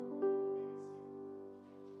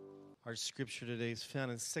Our scripture today is found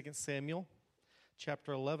in 2 Samuel,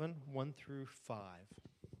 chapter 11, 1 through 5.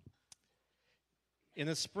 In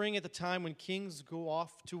the spring, at the time when kings go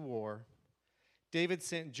off to war, David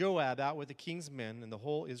sent Joab out with the king's men and the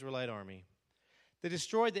whole Israelite army. They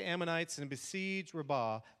destroyed the Ammonites and besieged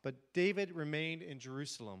Rabbah, but David remained in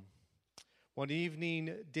Jerusalem. One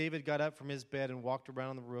evening, David got up from his bed and walked around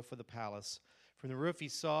on the roof of the palace. From the roof, he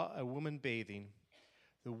saw a woman bathing.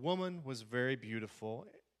 The woman was very beautiful,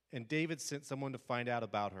 and David sent someone to find out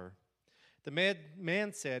about her. The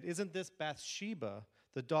man said, "Isn't this Bathsheba,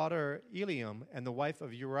 the daughter of Eliam, and the wife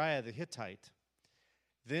of Uriah the Hittite?"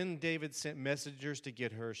 Then David sent messengers to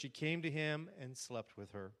get her. She came to him and slept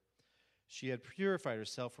with her. She had purified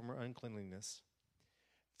herself from her uncleanliness.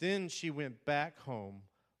 Then she went back home.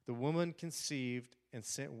 The woman conceived and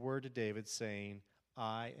sent word to David, saying,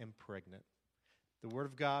 "I am pregnant." The word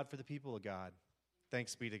of God for the people of God.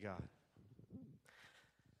 Thanks be to God.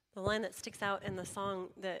 The line that sticks out in the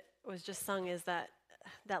song that was just sung is that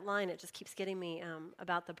line, it just keeps getting me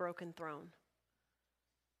about the broken throne.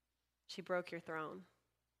 She broke your throne.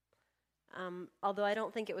 Although I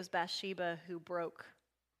don't think it was Bathsheba who broke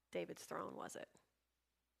David's throne, was it?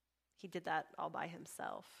 He did that all by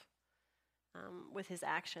himself with his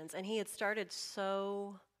actions. And he had started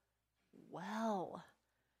so well.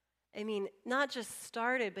 I mean, not just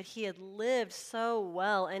started, but he had lived so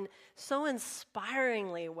well and so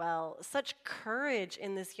inspiringly well. Such courage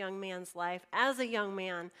in this young man's life as a young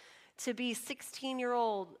man to be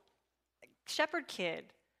 16-year-old shepherd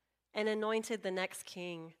kid and anointed the next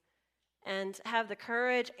king and have the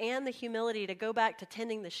courage and the humility to go back to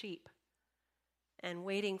tending the sheep and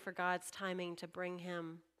waiting for God's timing to bring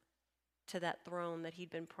him to that throne that he'd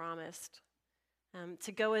been promised.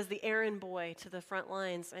 To go as the errand boy to the front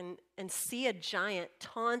lines and see a giant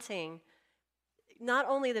taunting not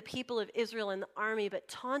only the people of Israel and the army, but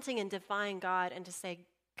taunting and defying God, and to say,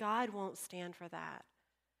 God won't stand for that.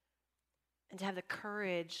 And to have the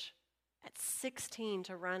courage at 16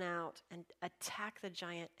 to run out and attack the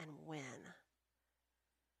giant and win.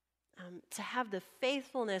 To have the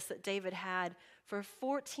faithfulness that David had for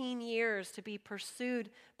 14 years to be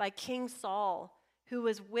pursued by King Saul, who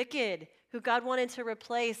was wicked, who God wanted to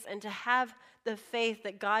replace, and to have the faith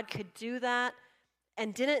that God could do that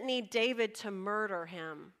and didn't need David to murder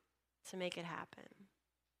him to make it happen.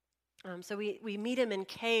 So we meet him in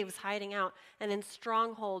caves hiding out and in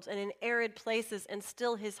strongholds and in arid places, and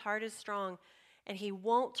still his heart is strong and he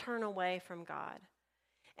won't turn away from God.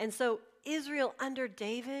 And so Israel under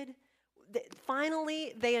David,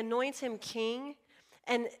 finally they anoint him king.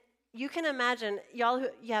 And you can imagine, y'all,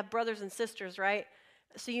 you have brothers and sisters, right?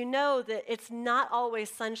 So you know that it's not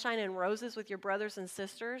always sunshine and roses with your brothers and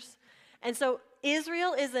sisters. And so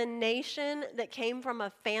Israel is a nation that came from a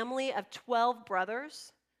family of 12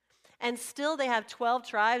 brothers. And still they have 12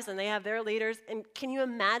 tribes and they have their leaders. And can you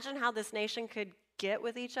imagine how this nation could get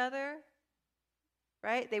with each other?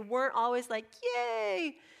 Right? They weren't always like,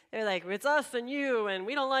 yay. They're like, it's us and you, and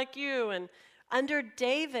we don't like you. And under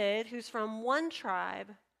David, who's from one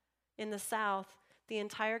tribe in the south, the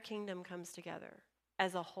entire kingdom comes together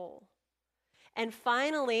as a whole. And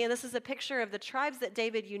finally, and this is a picture of the tribes that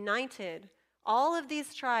David united, all of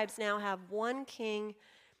these tribes now have one king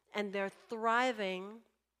and they're thriving.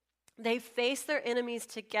 They face their enemies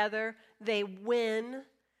together. They win.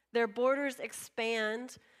 Their borders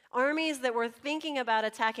expand. Armies that were thinking about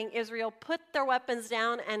attacking Israel put their weapons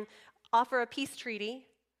down and offer a peace treaty.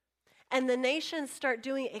 And the nations start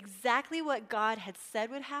doing exactly what God had said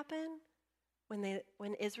would happen.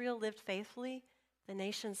 When Israel lived faithfully, the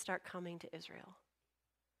nations start coming to Israel.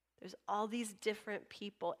 There's all these different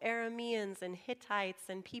people, Arameans and Hittites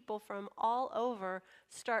and people from all over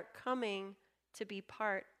start coming to be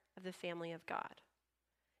part of the family of God.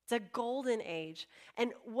 It's a golden age.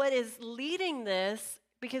 And what is leading this,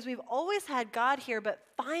 because we've always had God here, but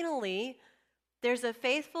finally there's a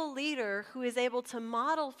faithful leader who is able to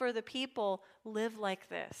model for the people, live like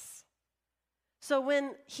this. So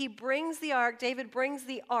when he brings the ark, David brings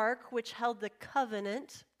the ark, which held the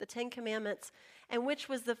covenant, the 10 Commandments, and which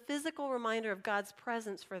was the physical reminder of God's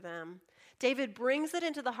presence for them. David brings it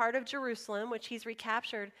into the heart of Jerusalem, which he's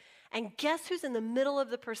recaptured, and guess who's in the middle of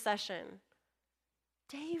the procession?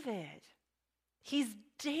 David. He's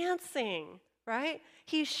dancing, right?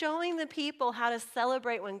 He's showing the people how to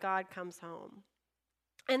celebrate when God comes home.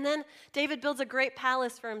 And then David builds a great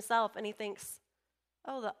palace for himself, and he thinks,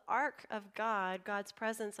 oh, the ark of God, God's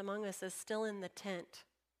presence among us, is still in the tent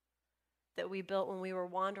that we built when we were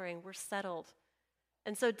wandering. We're settled.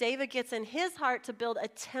 And so David gets in his heart to build a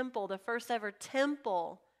temple, the first ever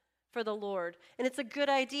temple for the Lord. And it's a good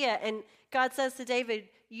idea. And God says to David,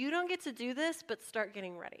 you don't get to do this, but start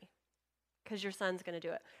getting ready because your son's going to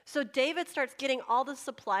do it. So David starts getting all the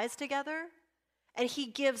supplies together, and he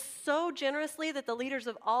gives so generously that the leaders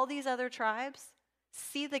of all these other tribes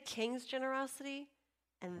see the king's generosity,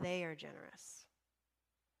 and they are generous.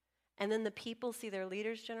 And then the people see their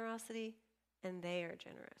leader's generosity, and they are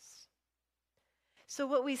generous. So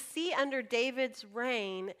what we see under David's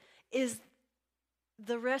reign is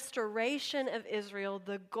the restoration of Israel,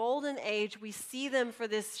 the golden age. We see them for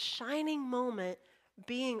this shining moment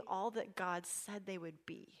being all that God said they would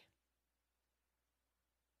be.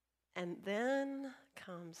 And then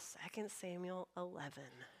comes 2 Samuel 11,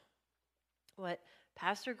 what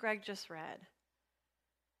Pastor Greg just read.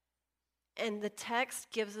 And the text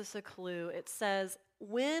gives us a clue. It says,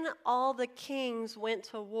 when all the kings went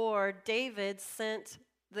to war, David sent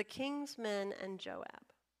the king's men and Joab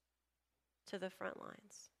to the front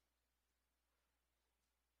lines.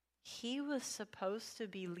 He was supposed to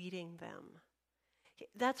be leading them.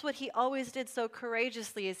 That's what he always did so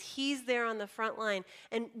courageously, is he's there on the front line.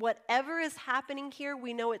 And whatever is happening here,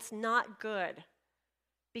 we know it's not good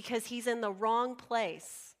because he's in the wrong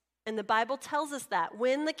place. And the Bible tells us that.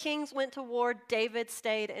 When the kings went to war, David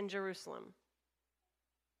stayed in Jerusalem.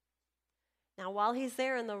 Now, while he's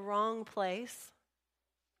there in the wrong place,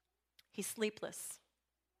 he's sleepless.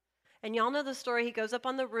 And y'all know the story. He goes up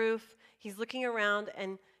on the roof. He's looking around,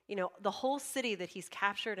 and, the whole city that he's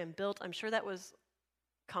captured and built, I'm sure that was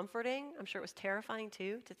comforting. I'm sure it was terrifying,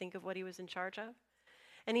 too, to think of what he was in charge of.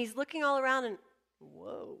 And he's looking all around, and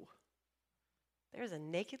whoa, there's a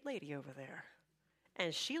naked lady over there.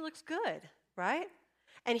 And she looks good, right?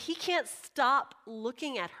 And he can't stop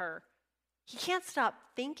looking at her. He can't stop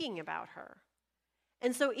thinking about her.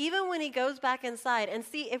 And so even when he goes back inside, and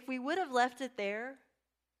see, if we would have left it there,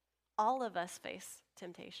 all of us face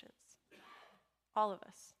temptations. All of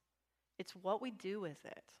us. It's what we do with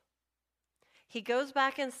it. He goes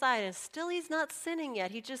back inside, and still he's not sinning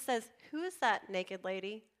yet. He just says, who is that naked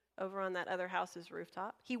lady over on that other house's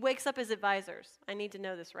rooftop? He wakes up his advisors. I need to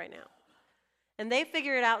know this right now. And they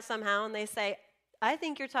figure it out somehow, and they say, I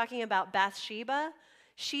think you're talking about Bathsheba.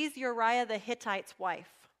 She's Uriah the Hittite's wife.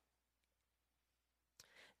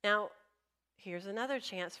 Now, here's another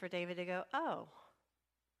chance for David to go, oh,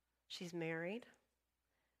 she's married.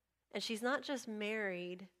 And she's not just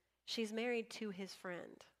married, she's married to his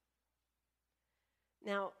friend.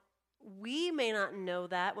 Now, we may not know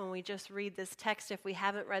that when we just read this text if we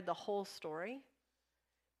haven't read the whole story.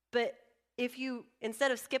 But if you, instead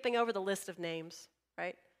of skipping over the list of names,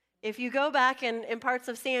 right? If you go back in parts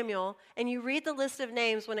of Samuel and you read the list of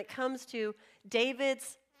names when it comes to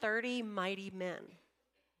David's 30 mighty men,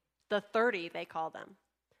 the 30 they call them,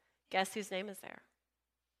 guess whose name is there?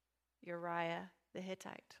 Uriah the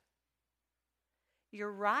Hittite.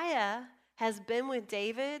 Uriah has been with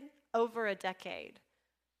David over a decade.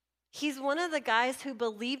 He's one of the guys who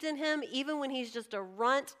believed in him even when he's just a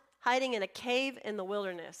runt hiding in a cave in the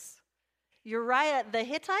wilderness. Uriah the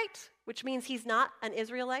Hittite, which means he's not an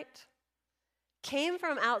Israelite, came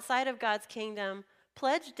from outside of God's kingdom,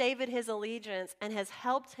 pledged David his allegiance, and has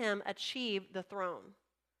helped him achieve the throne.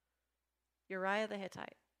 Uriah the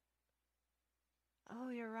Hittite. Oh,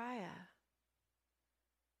 Uriah.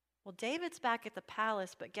 Well, David's back at the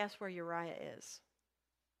palace, but guess where Uriah is?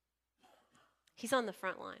 He's on the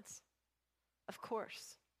front lines, of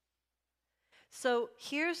course. So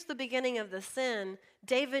here's the beginning of the sin.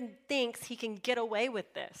 David thinks he can get away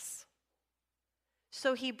with this.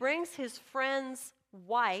 So he brings his friend's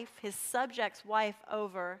wife, his subject's wife,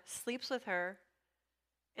 over, sleeps with her,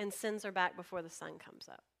 and sends her back before the sun comes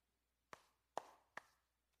up.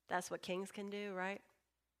 That's what kings can do, right?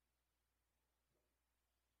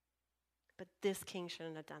 But this king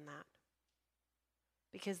shouldn't have done that.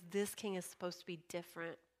 Because this king is supposed to be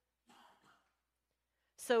different.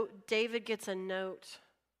 So David gets a note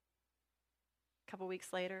a couple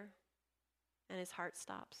weeks later, and his heart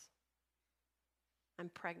stops. I'm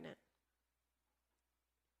pregnant.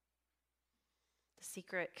 The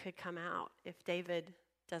secret could come out if David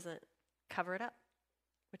doesn't cover it up,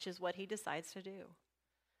 which is what he decides to do.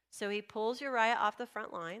 So he pulls Uriah off the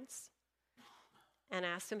front lines and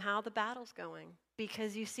asks him how the battle's going.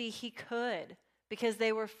 Because you see, he could. Because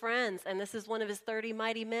they were friends, and this is one of his 30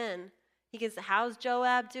 mighty men. He gets, how's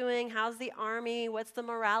Joab doing? How's the army? What's the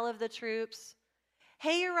morale of the troops?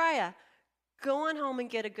 Hey, Uriah, go on home and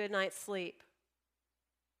get a good night's sleep.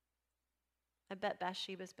 I bet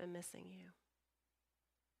Bathsheba's been missing you.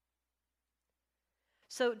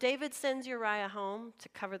 So David sends Uriah home to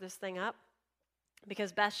cover this thing up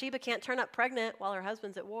because Bathsheba can't turn up pregnant while her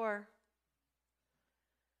husband's at war.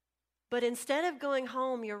 But instead of going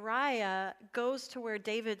home, Uriah goes to where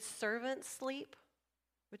David's servants sleep,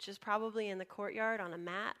 which is probably in the courtyard on a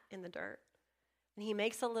mat in the dirt. And he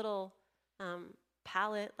makes a little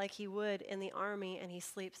pallet like he would in the army, and he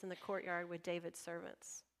sleeps in the courtyard with David's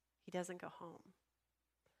servants. He doesn't go home.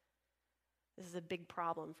 This is a big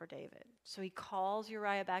problem for David. So he calls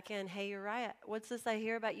Uriah back in. Hey, Uriah, what's this I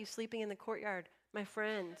hear about you sleeping in the courtyard? My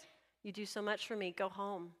friend, you do so much for me. Go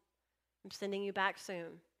home. I'm sending you back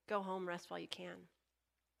soon. Go home, rest while you can.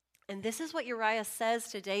 And this is what Uriah says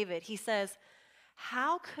to David. He says,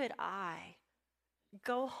 how could I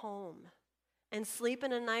go home and sleep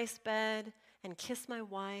in a nice bed and kiss my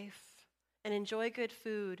wife and enjoy good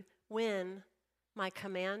food when my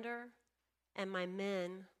commander and my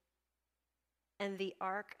men and the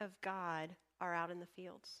ark of God are out in the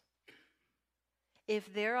fields?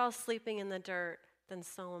 If they're all sleeping in the dirt, then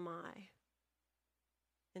so am I,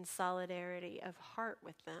 in solidarity of heart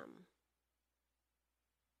with them.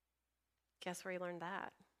 Guess where he learned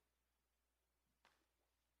that?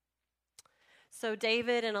 So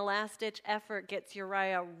David, in a last-ditch effort, gets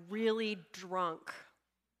Uriah really drunk,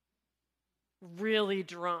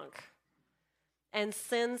 and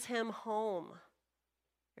sends him home.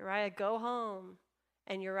 Uriah, go home.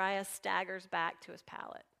 And Uriah staggers back to his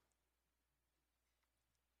pallet.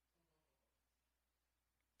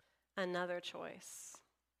 Another choice.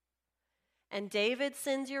 And David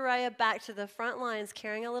sends Uriah back to the front lines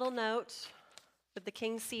carrying a little note with the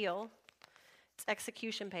king's seal. It's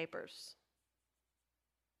execution papers.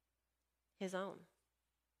 His own.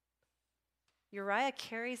 Uriah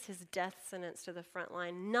carries his death sentence to the front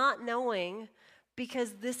line, not knowing,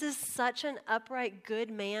 because this is such an upright, good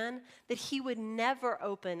man, that he would never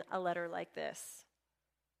open a letter like this.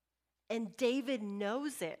 And David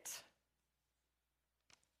knows it.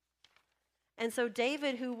 And so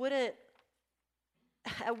David, who wouldn't,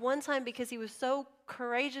 at one time, because he was so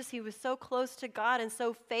courageous, he was so close to God and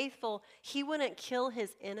so faithful, he wouldn't kill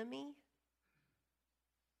his enemy,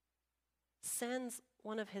 sends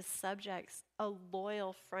one of his subjects, a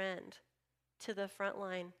loyal friend, to the front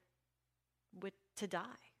line to die,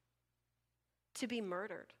 to be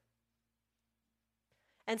murdered.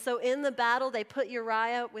 And so in the battle, they put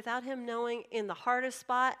Uriah, without him knowing, in the hardest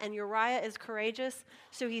spot, and Uriah is courageous,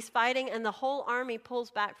 so he's fighting, and the whole army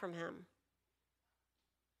pulls back from him.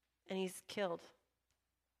 And he's killed.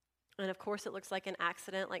 And of course, it looks like an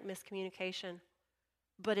accident, like miscommunication,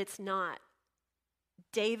 but it's not.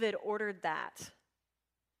 David ordered that.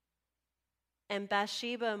 And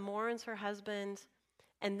Bathsheba mourns her husband,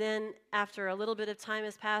 and then after a little bit of time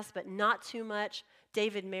has passed, but not too much,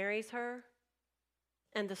 David marries her.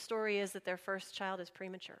 And the story is that their first child is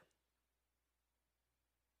premature.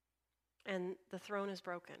 And the throne is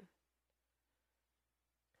broken.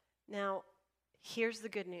 Now, here's the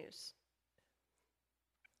good news.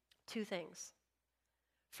 Two things.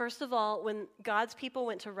 First of all, when God's people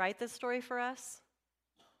went to write this story for us,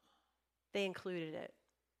 they included it.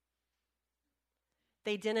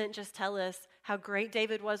 They didn't just tell us how great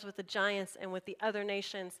David was with the giants and with the other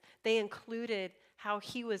nations. They included how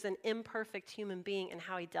he was an imperfect human being and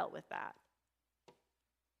how he dealt with that.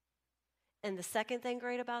 And the second thing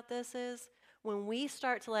great about this is when we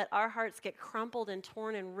start to let our hearts get crumpled and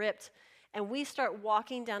torn and ripped, and we start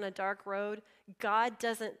walking down a dark road, God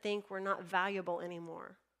doesn't think we're not valuable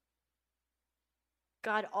anymore.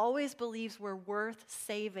 God always believes we're worth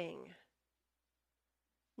saving,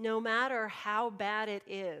 no matter how bad it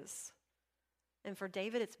is. And for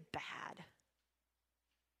David, it's bad.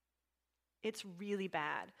 It's really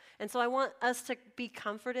bad. And so I want us to be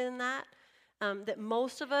comforted in that, that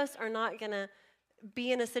most of us are not going to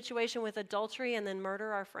be in a situation with adultery and then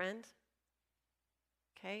murder our friend,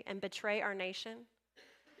 okay, and betray our nation.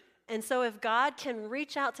 And so if God can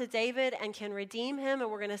reach out to David and can redeem him, and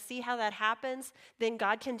we're going to see how that happens, then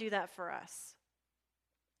God can do that for us.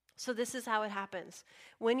 So this is how it happens.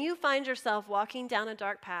 When you find yourself walking down a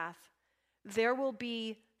dark path, there will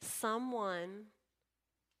be someone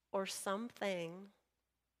or something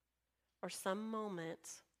or some moment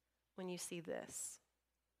when you see this.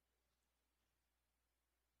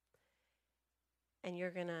 And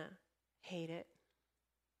you're going to hate it.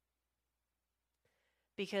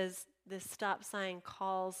 Because this stop sign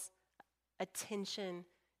calls attention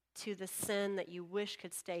to the sin that you wish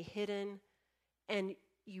could stay hidden, and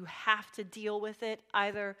you have to deal with it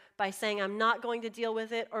either by saying, I'm not going to deal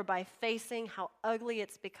with it, or by facing how ugly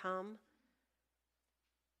it's become.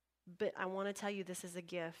 But I want to tell you, this is a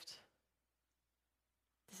gift.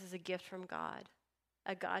 This is a gift from God,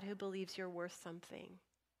 a God who believes you're worth something,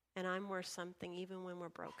 and I'm worth something even when we're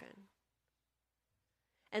broken.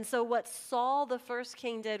 And so what Saul, the first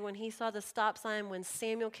king, did when he saw the stop sign, when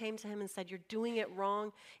Samuel came to him and said, "You're doing it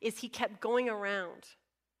wrong," is he kept going around.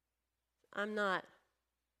 "I'm not,"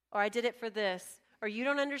 or "I did it for this," or "You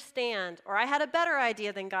don't understand," or "I had a better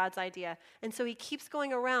idea than God's idea." And so he keeps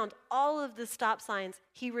going around all of the stop signs.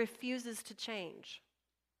 He refuses to change.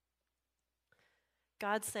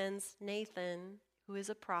 God sends Nathan, who is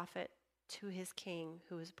a prophet, to his king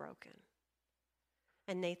who is broken.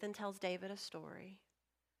 And Nathan tells David a story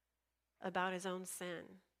about his own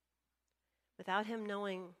sin without him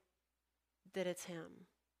knowing that it's him.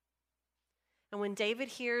 And when David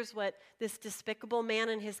hears what this despicable man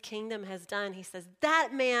in his kingdom has done, he says,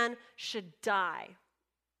 "That man should die."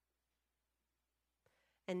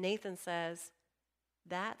 And Nathan says,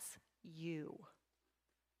 "That's you."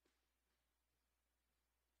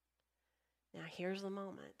 Now here's the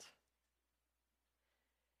moment.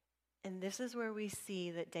 And this is where we see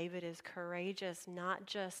that David is courageous, not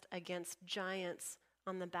just against giants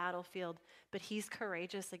on the battlefield, but he's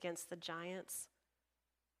courageous against the giants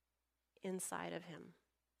inside of him,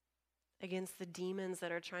 against the demons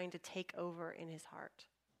that are trying to take over in his heart.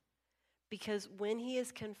 Because when he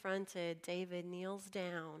is confronted, David kneels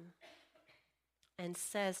down and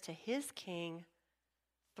says to his king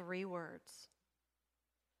 3 words: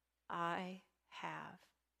 "I have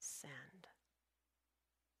sinned."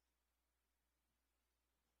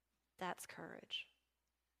 That's courage.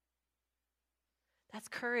 That's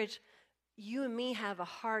courage you and me have a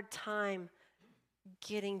hard time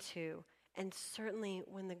getting to. And certainly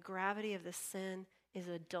when the gravity of the sin is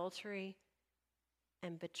adultery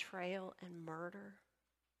and betrayal and murder,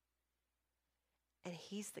 and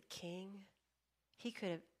he's the king, he could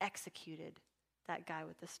have executed that guy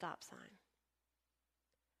with the stop sign.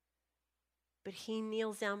 But he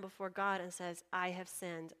kneels down before God and says, "I have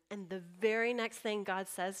sinned." And the very next thing God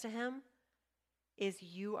says to him is,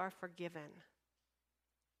 "You are forgiven."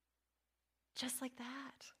 Just like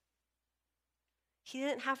that. He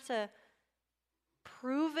didn't have to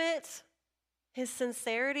prove it, his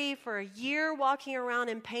sincerity, for a year walking around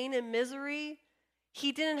in pain and misery.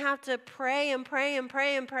 He didn't have to pray and pray and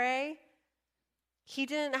pray and pray. He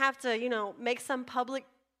didn't have to, make some public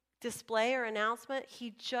display or announcement.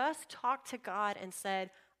 He just talked to God and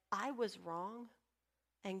said, "I was wrong."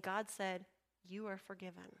 And God said, "You are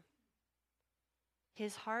forgiven."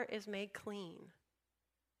 His heart is made clean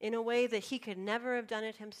in a way that he could never have done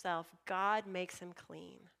it himself. God makes him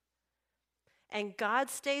clean. And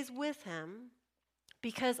God stays with him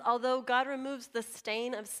because although God removes the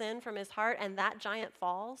stain of sin from his heart and that giant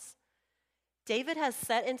falls, David has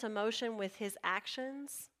set into motion with his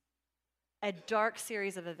actions a dark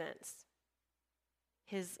series of events.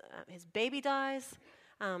 His baby dies.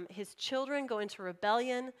 His children go into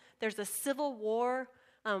rebellion. There's a civil war.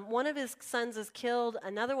 One of his sons is killed.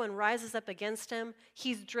 Another one rises up against him.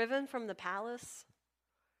 He's driven from the palace.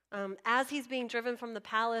 As he's being driven from the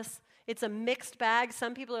palace, it's a mixed bag.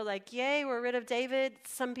 Some people are like, "Yay, we're rid of David."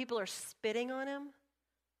 Some people are spitting on him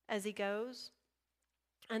as he goes.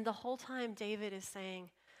 And the whole time David is saying,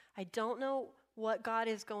 "I don't know what God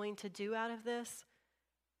is going to do out of this,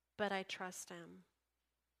 but I trust him."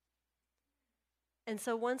 And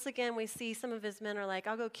so once again, we see some of his men are like,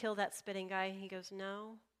 "I'll go kill that spitting guy." And he goes,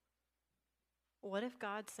 "No. What if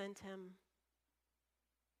God sent him?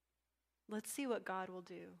 Let's see what God will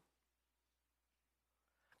do."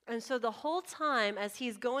 And so the whole time as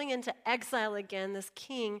he's going into exile again, this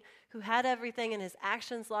king who had everything and his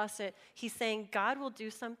actions lost it, he's saying, "God will do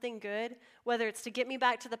something good, whether it's to get me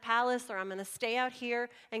back to the palace or I'm going to stay out here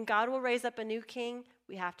and God will raise up a new king."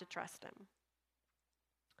 We have to trust him.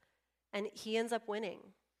 And he ends up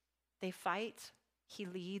winning. They fight, he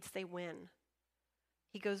leads, they win.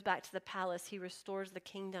 He goes back to the palace, he restores the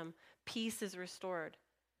kingdom, peace is restored.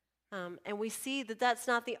 And we see that that's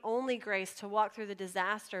not the only grace to walk through the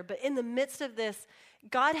disaster, but in the midst of this,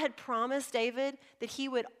 God had promised David that he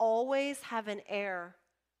would always have an heir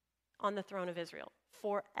on the throne of Israel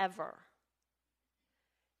forever.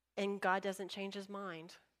 And God doesn't change his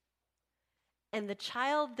mind. And the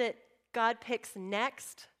child that God picks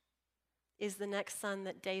next is the next son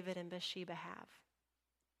that David and Bathsheba have.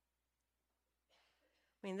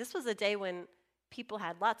 I mean, this was a day when people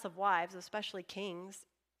had lots of wives, especially kings.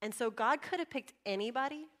 And so God could have picked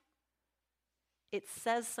anybody. It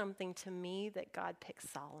says something to me that God picked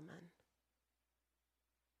Solomon.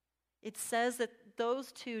 It says that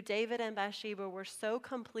those two, David and Bathsheba, were so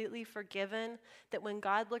completely forgiven that when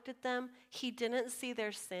God looked at them, he didn't see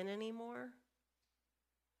their sin anymore.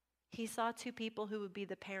 He saw two people who would be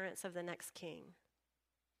the parents of the next king.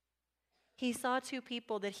 He saw two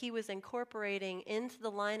people that he was incorporating into the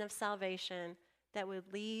line of salvation that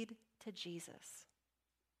would lead to Jesus.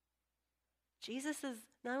 Jesus is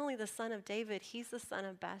not only the son of David, he's the son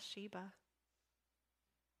of Bathsheba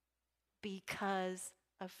because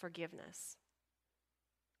of forgiveness.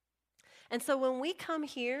 And so when we come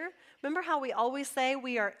here, remember how we always say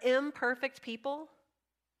we are imperfect people?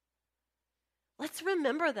 Let's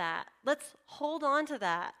remember that. Let's hold on to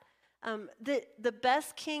that. The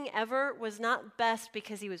best king ever was not best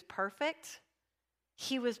because he was perfect.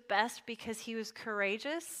 He was best because he was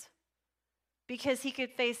courageous, because he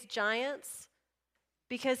could face giants,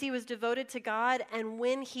 because he was devoted to God. And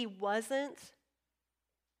when he wasn't,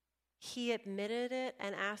 he admitted it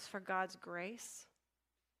and asked for God's grace.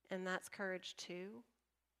 And that's courage too.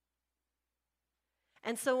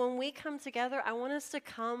 And so when we come together, I want us to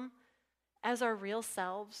come as our real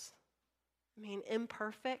selves. I mean,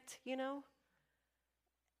 imperfect,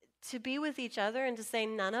 to be with each other and to say,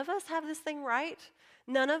 none of us have this thing right.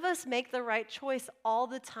 None of us make the right choice all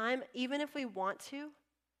the time, even if we want to.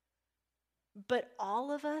 But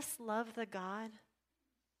all of us love the God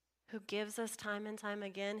who gives us time and time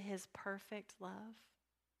again his perfect love,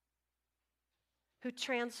 who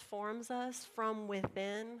transforms us from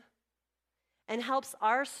within and helps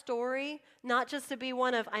our story not just to be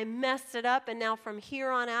one of, I messed it up and now from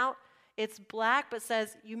here on out, it's black, but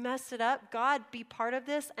says, you messed it up. God, be part of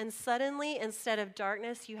this. And suddenly, instead of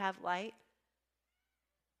darkness, you have light.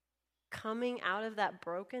 Coming out of that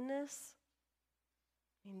brokenness,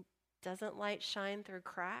 doesn't light shine through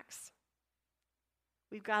cracks?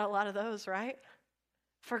 We've got a lot of those, right?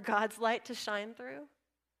 For God's light to shine through.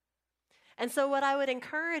 And so what I would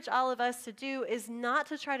encourage all of us to do is not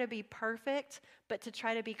to try to be perfect, but to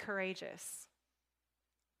try to be courageous.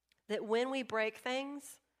 That when we break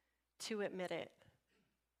things, to admit it.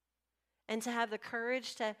 And to have the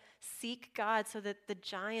courage to seek God so that the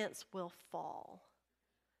giants will fall.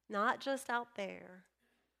 Not just out there,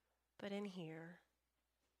 but in here.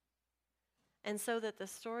 And so that the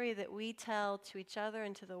story that we tell to each other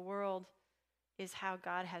and to the world is how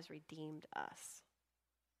God has redeemed us.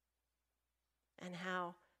 And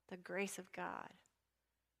how the grace of God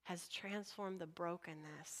has transformed the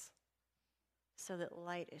brokenness so that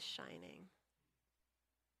light is shining.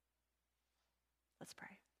 Let's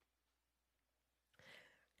pray.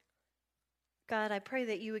 God, I pray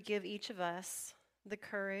that you would give each of us the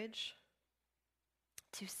courage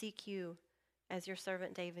to seek you as your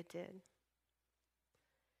servant David did.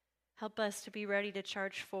 Help us to be ready to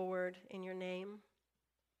charge forward in your name,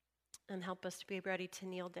 and help us to be ready to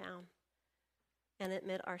kneel down and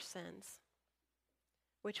admit our sins,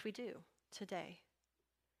 which we do today.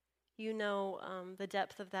 You know the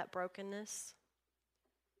depth of that brokenness,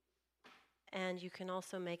 and you can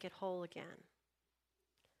also make it whole again.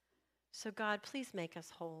 So God, please make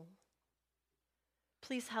us whole.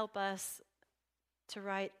 Please help us to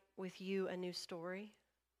write with you a new story,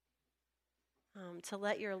 to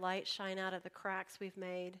let your light shine out of the cracks we've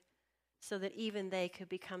made so that even they could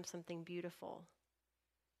become something beautiful.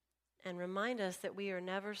 And remind us that we are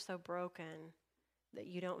never so broken that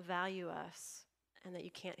you don't value us and that you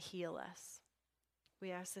can't heal us.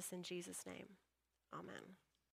 We ask this in Jesus' name. Amen.